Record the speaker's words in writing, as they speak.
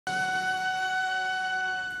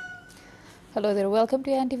Hello there, welcome to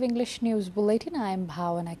NTV English News Bulletin. I am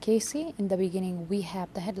Bhavana Casey. In the beginning, we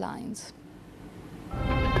have the headlines.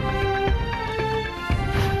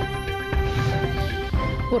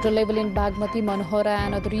 Water level in Bagmati, Manohara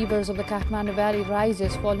and other rivers of the Kathmandu Valley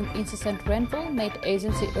rises following incessant rainfall. Met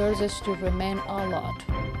agency urges to remain alert.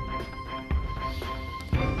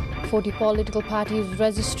 40 political parties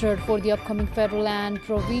registered for the upcoming federal and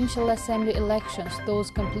provincial assembly elections. Those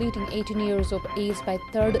completing 18 years of age by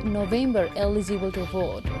 3rd November eligible to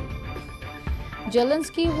vote.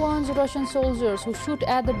 Zelensky warns Russian soldiers who shoot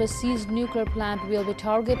at the besieged nuclear plant will be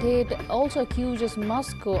targeted. Also accuses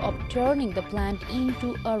Moscow of turning the plant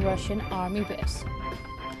into a Russian army base.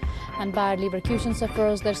 And Bayer Leverkusen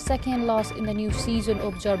suffers their second loss in the new season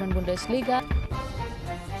of German Bundesliga.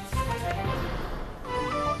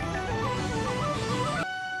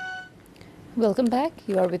 Welcome back.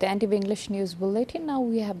 You are with NTV English News Bulletin. Now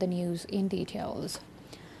we have the news in details.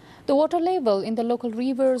 The water level in the local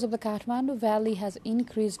rivers of the Kathmandu Valley has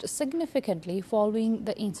increased significantly following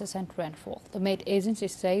the incessant rainfall. The Met Agency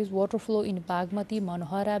says water flow in Bagmati,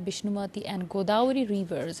 Manohara, Bishnumati and Godavari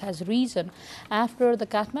rivers has risen after the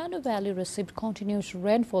Kathmandu Valley received continuous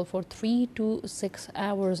rainfall for 3 to 6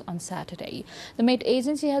 hours on Saturday. The Met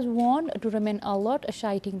Agency has warned to remain alert,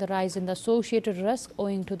 citing the rise in the associated risk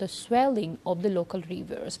owing to the swelling of the local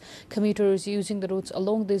rivers. Commuters using the routes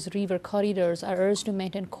along these river corridors are urged to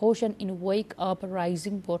maintain caution in wake of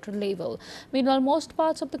rising water level. Meanwhile, most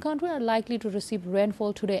parts of the country are likely to receive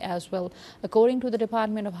rainfall today as well. According to the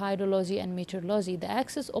Department of Hydrology and Meteorology, the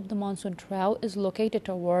axis of the monsoon trough is located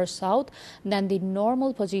towards south than the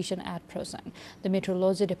normal position at present. The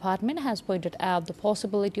Meteorology Department has pointed out the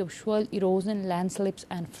possibility of soil erosion, landslips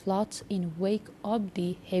and floods in wake of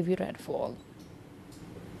the heavy rainfall.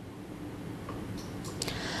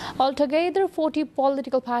 Altogether, 40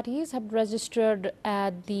 political parties have registered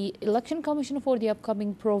at the Election Commission for the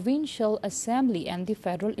upcoming provincial assembly and the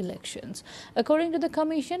federal elections. According to the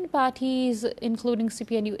commission, parties including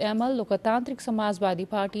CPNU-ML, Lokatantrik Samajwadi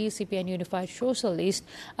Party, CPN Unified Socialist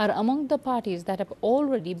are among the parties that have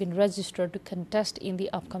already been registered to contest in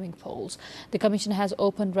the upcoming polls. The commission has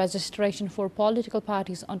opened registration for political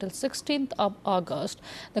parties until 16th of August.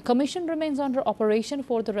 The commission remains under operation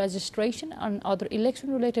for the registration and other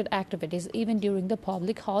election-related activities even during the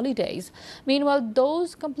public holidays. Meanwhile,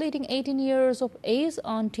 those completing 18 years of age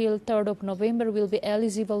until 3rd of November will be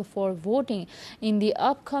eligible for voting in the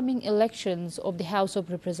upcoming elections of the House of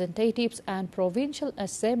Representatives and Provincial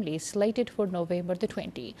Assembly slated for November the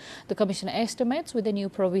 20th. The Commission estimates with the new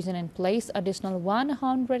provision in place, additional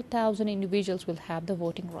 100,000 individuals will have the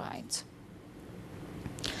voting rights.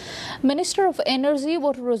 Minister of Energy,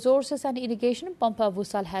 Water Resources and Irrigation Pampa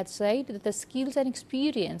Vusal had said that the skills and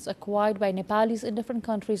experience acquired by Nepalis in different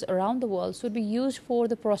countries around the world should be used for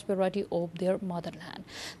the prosperity of their motherland.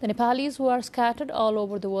 The Nepalis who are scattered all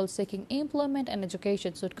over the world seeking employment and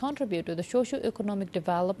education should contribute to the socio-economic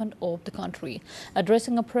development of the country.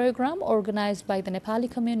 Addressing a program organized by the Nepali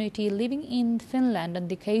community living in Finland on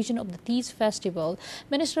the occasion of the Tees Festival,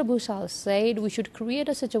 Minister Vusal said we should create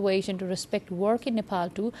a situation to respect work in Nepal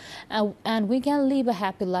too, and we can live a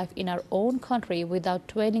happy life in our own country without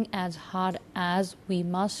toiling as hard as we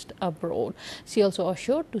must abroad. She also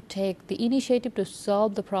assured to take the initiative to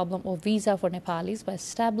solve the problem of visa for Nepalis by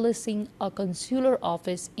establishing a consular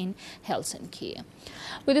office in Helsinki.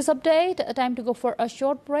 With this update, time to go for a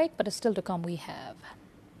short break, but still to come we have.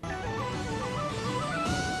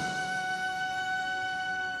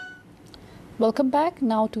 Welcome back.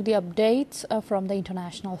 Now to the updates from the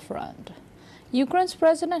international front. Ukraine's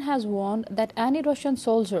president has warned that any Russian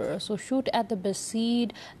soldiers who shoot at the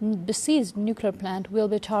besieged nuclear plant will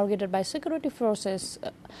be targeted by his security forces.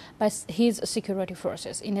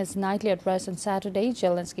 In his nightly address on Saturday,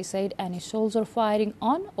 Zelensky said any soldier firing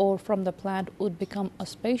on or from the plant would become a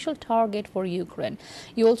special target for Ukraine.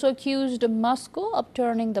 He also accused Moscow of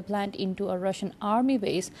turning the plant into a Russian army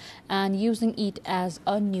base and using it as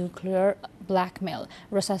a nuclear blackmail.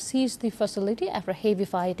 Russia seized the facility after heavy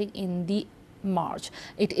fighting in the March.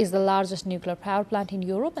 It is the largest nuclear power plant in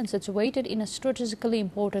Europe and situated in a strategically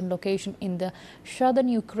important location in the southern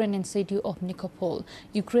Ukrainian city of Nikopol.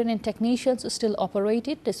 Ukrainian technicians still operate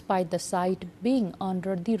it despite the site being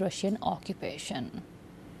under the Russian occupation.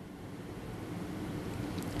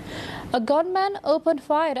 A gunman opened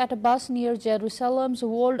fire at a bus near Jerusalem's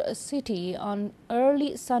walled city on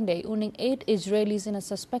early Sunday, wounding 8 Israelis in a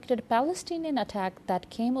suspected Palestinian attack that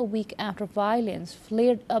came a week after violence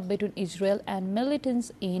flared up between Israel and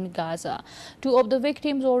militants in Gaza. 2 of the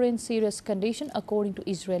victims were in serious condition, according to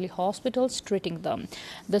Israeli hospitals treating them.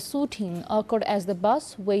 The shooting occurred as the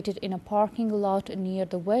bus waited in a parking lot near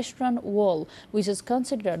the Western Wall, which is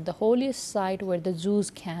considered the holiest site where the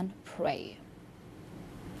Jews can pray.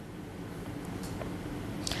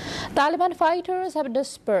 Taliban fighters have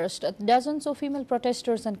dispersed dozens of female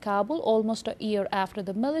protesters in Kabul almost a year after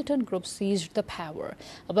the militant group seized the power.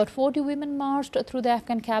 About 40 women marched through the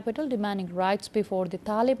Afghan capital demanding rights before the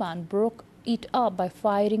Taliban broke it up by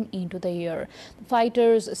firing into the air. The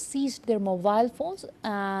fighters seized their mobile phones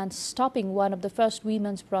and stopping one of the first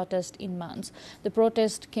women's protests in months. The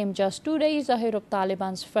protest came just 2 days ahead of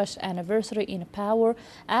Taliban's first anniversary in power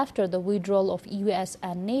after the withdrawal of US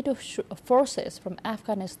and NATO forces from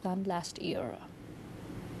Afghanistan last year.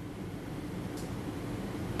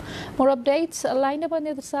 More updates lined up on the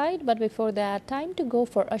other side, but before that, time to go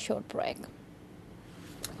for a short break.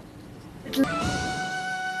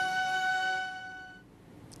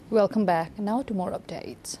 Welcome back. Now to more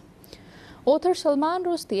updates. Author Salman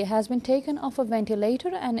Rushdie has been taken off a ventilator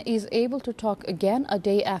and is able to talk again a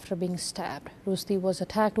day after being stabbed. Rushdie was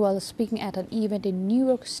attacked while speaking at an event in New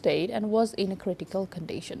York State and was in a critical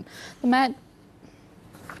condition. The man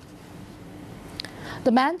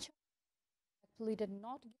pleaded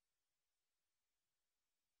not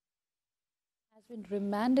has been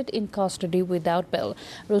remanded in custody without bail.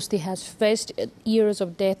 Rushdie has faced years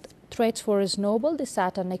of death threats for his novel, The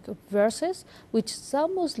Satanic Verses, which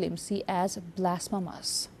some Muslims see as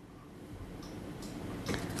blasphemous.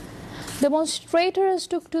 Demonstrators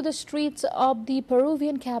took to the streets of the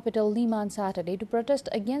Peruvian capital Lima on Saturday to protest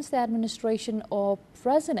against the administration of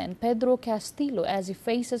President Pedro Castillo as he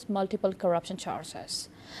faces multiple corruption charges.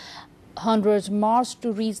 Hundreds marched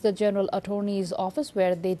to reach the General Attorney's office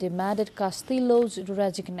where they demanded Castillo's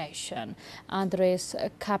resignation. Andres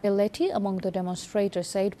Capelletti, among the demonstrators,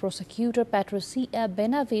 said prosecutor Patricia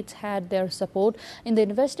Benavides had their support in the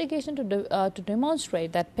investigation to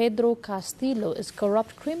demonstrate that Pedro Castillo is a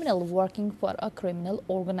corrupt criminal working for a criminal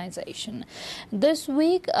organization. This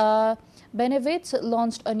week, Benavides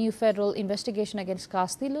launched a new federal investigation against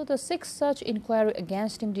Castillo, the 6th such inquiry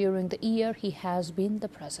against him during the year he has been the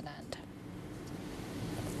president.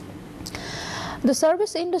 The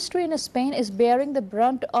service industry in Spain is bearing the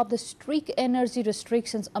brunt of the strict energy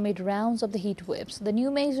restrictions amid rounds of the heat waves. The new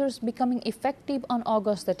measures becoming effective on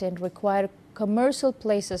August the 10th require commercial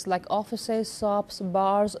places like offices, shops,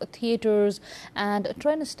 bars, theaters, and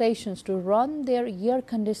train stations to run their air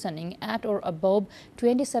conditioning at or above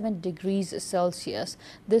 27 degrees Celsius.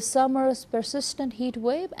 This summer's persistent heat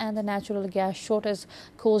wave and the natural gas shortage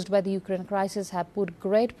caused by the Ukraine crisis have put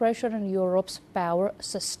great pressure on Europe's power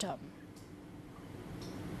system.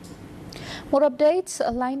 More updates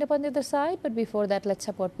lined up on the other side, but before that, let's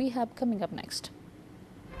have what we have coming up next.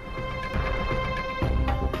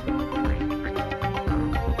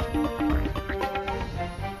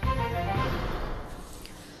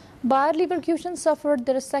 Bayer Leverkusen suffered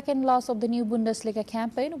their second loss of the new Bundesliga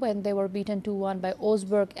campaign when they were beaten 2-1 by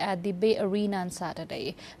Augsburg at the Bay Arena on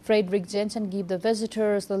Saturday. Friedrich Jensen gave the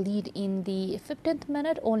visitors the lead in the 15th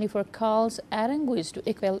minute, only for Karls Aranguiz to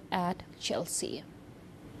equal at Chelsea.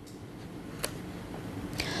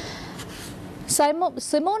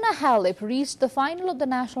 Simona Halep reached the final of the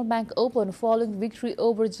National Bank Open following victory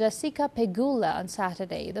over Jessica Pegula on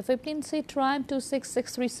Saturday. The 15th-seed triumphed 2-6,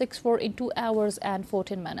 6-3, 6-4 in 2 hours and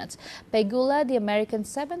 14 minutes. Pegula, the American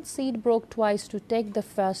 7th seed, broke twice to take the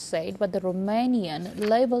first set, but the Romanian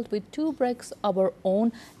leveled with 2 breaks of her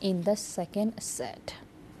own in the second set.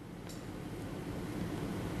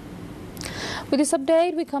 With this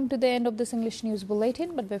update, we come to the end of this English News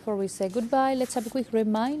Bulletin. But before we say goodbye, let's have a quick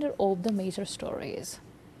reminder of the major stories.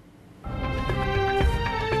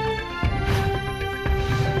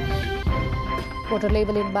 Water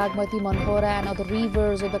level in Bagmati, Manhora and other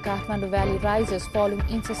rivers of the Kathmandu Valley rises following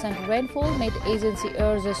incessant rainfall, made agency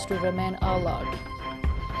urges to remain alert.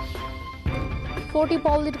 40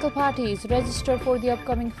 political parties registered for the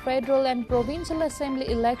upcoming federal and provincial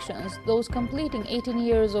assembly elections, those completing 18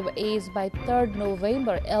 years of age by 3rd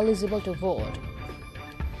November eligible to vote.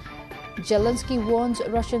 Zelensky warns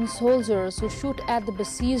Russian soldiers who shoot at the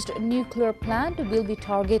besieged nuclear plant will be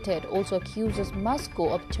targeted, also accuses Moscow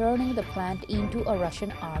of turning the plant into a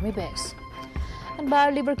Russian army base. And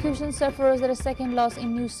Bayer Leverkusen suffers their second loss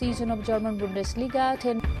in new season of German Bundesliga.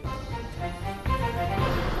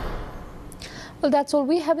 Well, that's all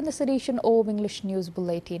we have in this edition of English News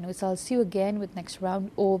Bulletin. We shall see you again with next round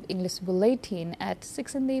of English Bulletin at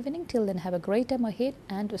 6 in the evening. Till then, have a great time ahead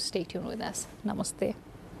and stay tuned with us. Namaste.